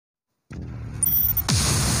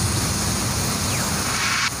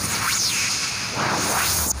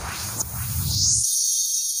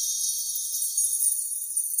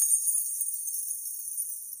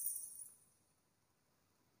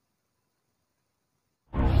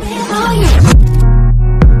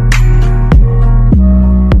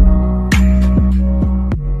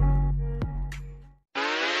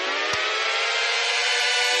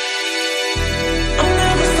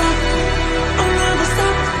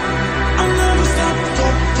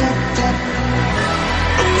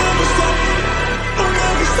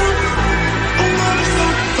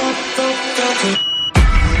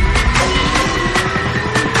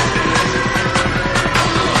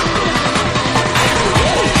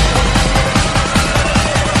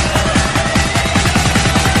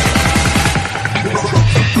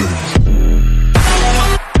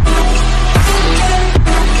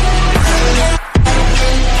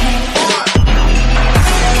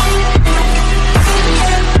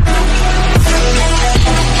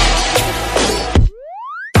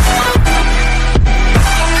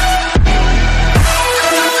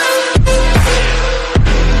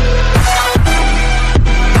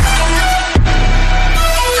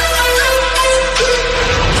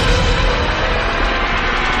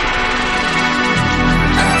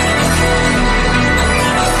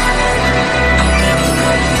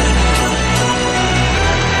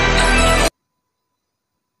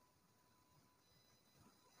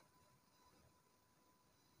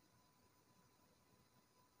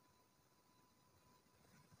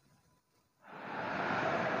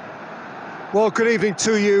Well, good evening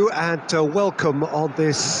to you and welcome on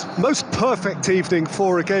this most perfect evening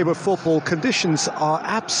for a game of football. Conditions are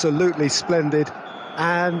absolutely splendid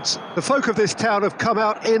and the folk of this town have come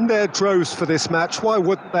out in their droves for this match. Why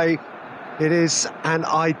wouldn't they? It is an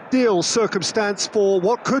ideal circumstance for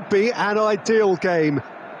what could be an ideal game.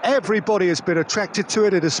 Everybody has been attracted to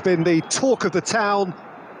it. It has been the talk of the town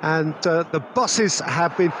and the buses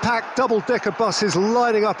have been packed, double-decker buses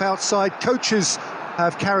lining up outside. Coaches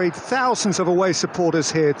have carried thousands of away supporters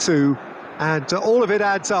here too, and all of it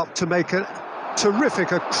adds up to make a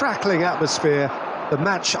terrific, a crackling atmosphere. The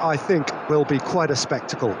match, I think, will be quite a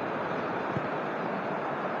spectacle.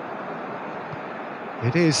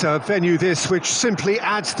 It is a venue this which simply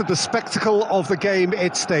adds to the spectacle of the game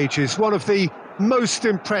it stages. One of the most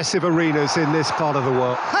impressive arenas in this part of the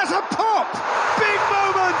world. Has a pop! Big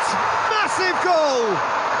moment! Massive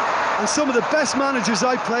goal! And some of the best managers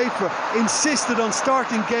I played for insisted on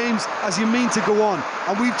starting games as you mean to go on.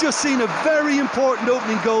 And we've just seen a very important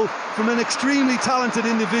opening goal from an extremely talented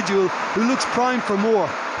individual who looks primed for more.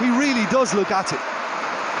 He really does look at it.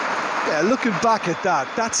 Yeah, looking back at that,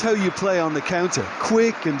 that's how you play on the counter.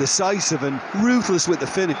 Quick and decisive and ruthless with the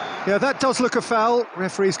finish. Yeah, that does look a foul.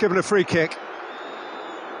 Referee's given a free kick.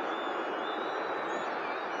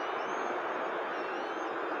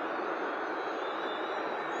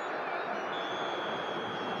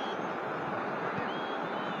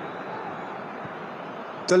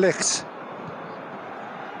 De Ligt,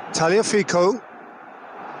 Tagliafico,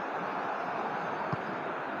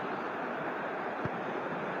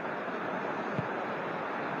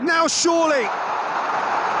 now surely,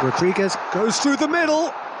 Rodriguez goes through the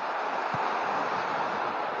middle,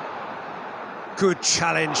 good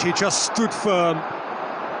challenge, he just stood firm.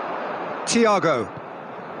 Thiago,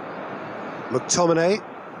 McTominay,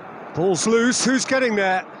 ball's loose, who's getting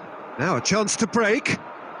there? Now a chance to break.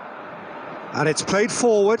 And it's played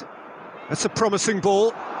forward. That's a promising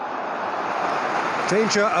ball.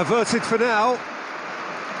 Danger averted for now.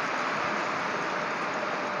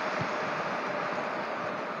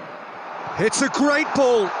 It's a great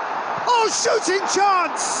ball. Oh, shooting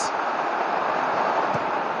chance!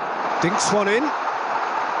 Dinks one in.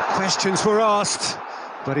 Questions were asked,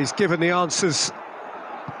 but he's given the answers.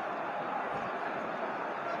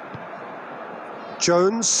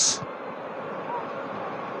 Jones.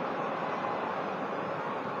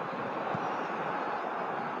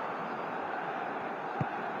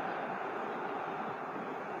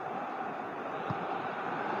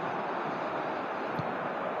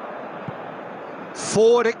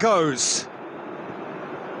 Forward it goes.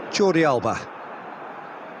 Jordi Alba.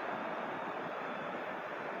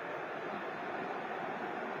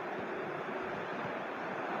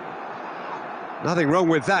 Nothing wrong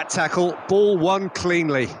with that tackle. Ball won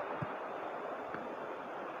cleanly.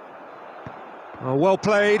 Oh, well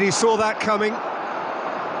played. He saw that coming.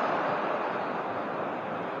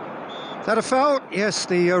 Is that a foul? Yes,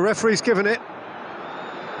 the referee's given it.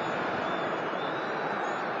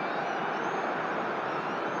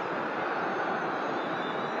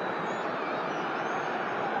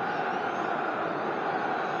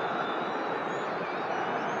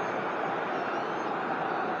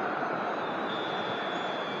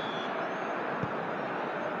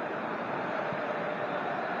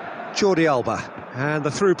 Jordi Alba, and the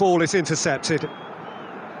through ball is intercepted.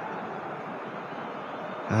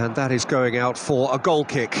 And that is going out for a goal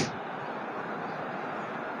kick.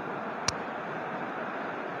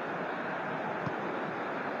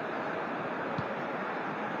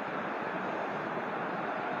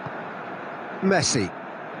 Messi.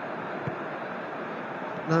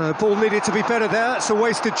 No, ball needed to be better there, it's a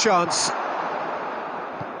wasted chance.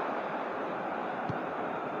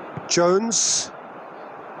 Jones.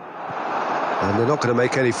 And they're not going to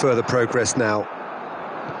make any further progress now.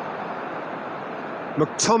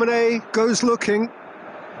 McTominay goes looking.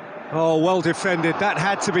 Oh, well defended. That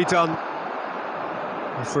had to be done.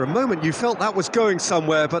 And for a moment you felt that was going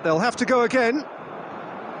somewhere, but they'll have to go again.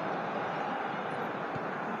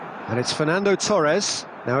 And it's Fernando Torres.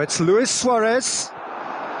 Now it's Luis Suarez.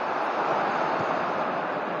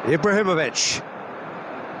 Ibrahimovic.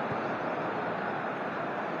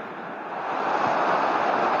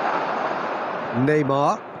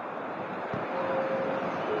 Neymar.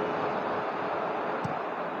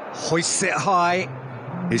 Hoists it high.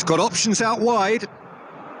 He's got options out wide.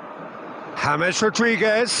 James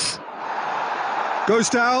Rodriguez. Goes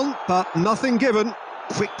down, but nothing given.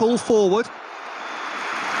 Quick ball forward.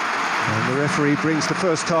 And the referee brings the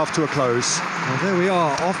first half to a close. Well, there we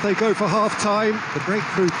are. Off they go for half-time. The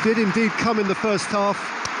breakthrough did indeed come in the first half,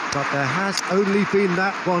 but there has only been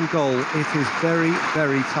that one goal. It is very,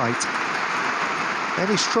 very tight.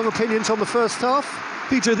 Any strong opinions on the first half?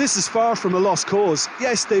 Peter, this is far from a lost cause.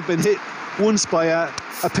 Yes, they've been hit once by a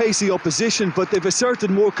pacey opposition, but they've asserted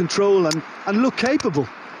more control and look capable.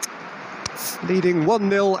 Leading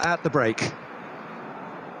 1-0 at the break.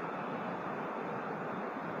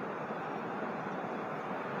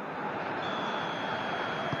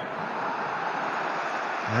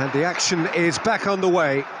 And the action is back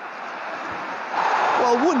underway.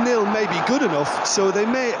 Well, 1-0 may be good enough, so they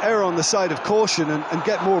may err on the side of caution and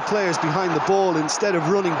get more players behind the ball instead of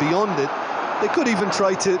running beyond it. They could even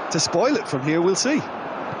try to spoil it from here, we'll see.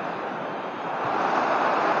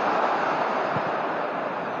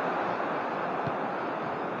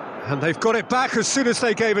 And they've got it back as soon as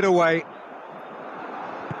they gave it away.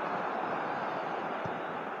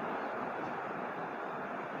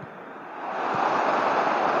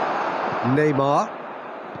 Neymar.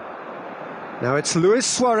 Now it's Luis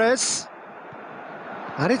Suarez.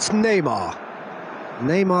 And it's Neymar.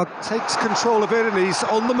 Neymar takes control of it and he's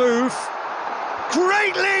on the move.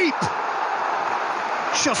 Great leap!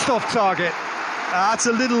 Just off target. That's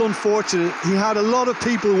a little unfortunate. He had a lot of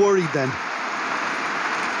people worried then.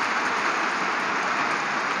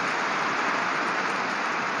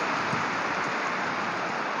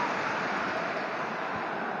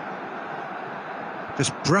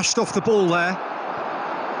 Just brushed off the ball there.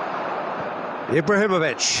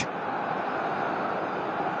 Ibrahimovic.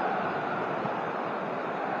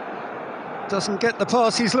 Doesn't get the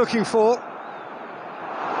pass he's looking for.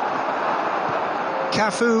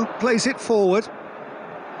 Cafu plays it forward.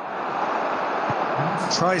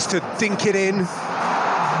 Tries to dink it in.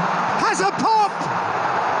 Has a pop!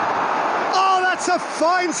 Oh, that's a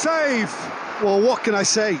fine save! Well, what can I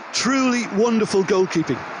say? Truly wonderful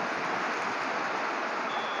goalkeeping.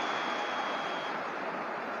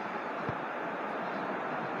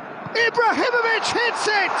 Ibrahimovic hits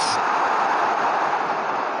it!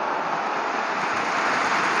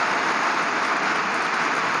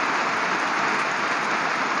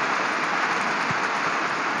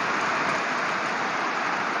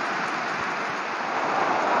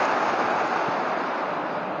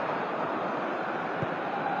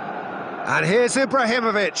 And here's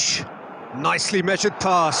Ibrahimovic. Nicely measured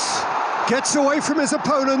pass. Gets away from his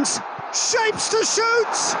opponent. Shapes to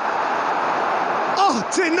shoot! Oh,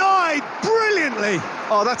 denied brilliantly.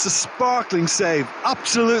 Oh, that's a sparkling save.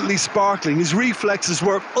 Absolutely sparkling. His reflexes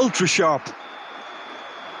were ultra sharp.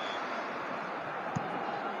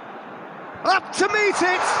 Up to meet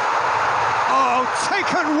it. Oh,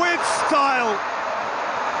 taken with style.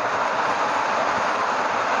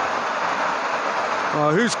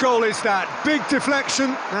 Oh, whose goal is that? Big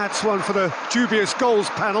deflection. That's one for the dubious goals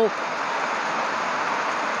panel.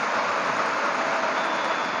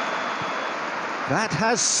 That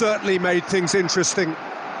has certainly made things interesting.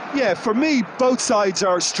 Yeah, for me, both sides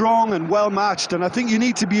are strong and well matched, and I think you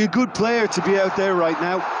need to be a good player to be out there right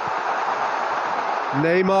now.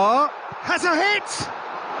 Neymar has a hit!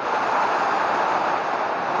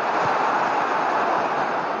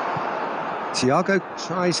 Thiago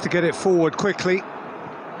tries to get it forward quickly.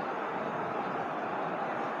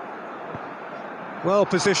 Well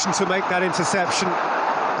positioned to make that interception.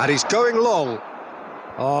 And he's going long.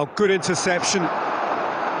 Oh, good interception.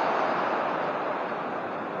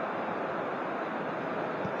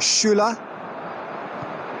 Schüller.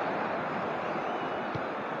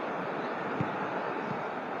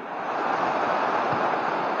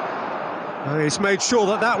 Oh, he's made sure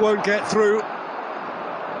that that won't get through.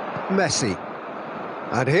 Messi.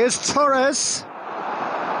 And here's Torres.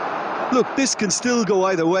 Look, this can still go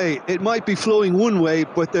either way. It might be flowing one way,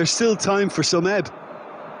 but there's still time for some ebb.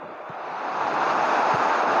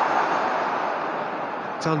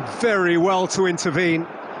 Done very well to intervene.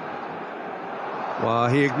 Well,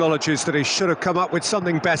 he acknowledges that he should have come up with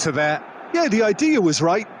something better there. Yeah, the idea was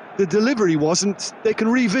right. The delivery wasn't. They can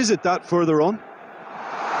revisit that further on.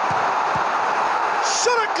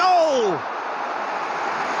 Shot at goal!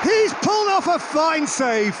 He's pulled off a fine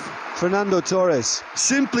save. Fernando Torres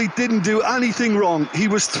simply didn't do anything wrong. He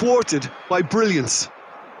was thwarted by brilliance.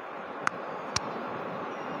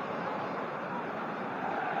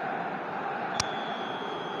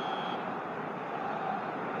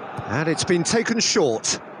 And it's been taken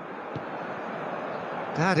short.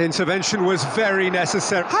 That intervention was very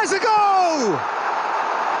necessary. Has a go!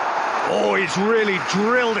 Oh, he's really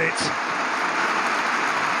drilled it.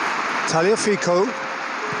 Tagliafico.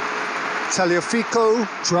 Tagliafico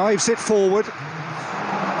drives it forward.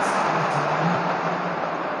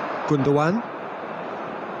 Gundogan.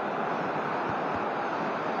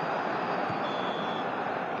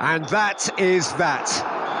 And that is that.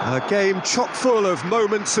 A game chock full of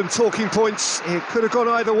moments and talking points. It could have gone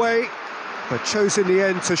either way, but chose in the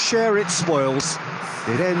end to share its spoils.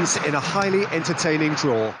 It ends in a highly entertaining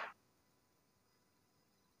draw.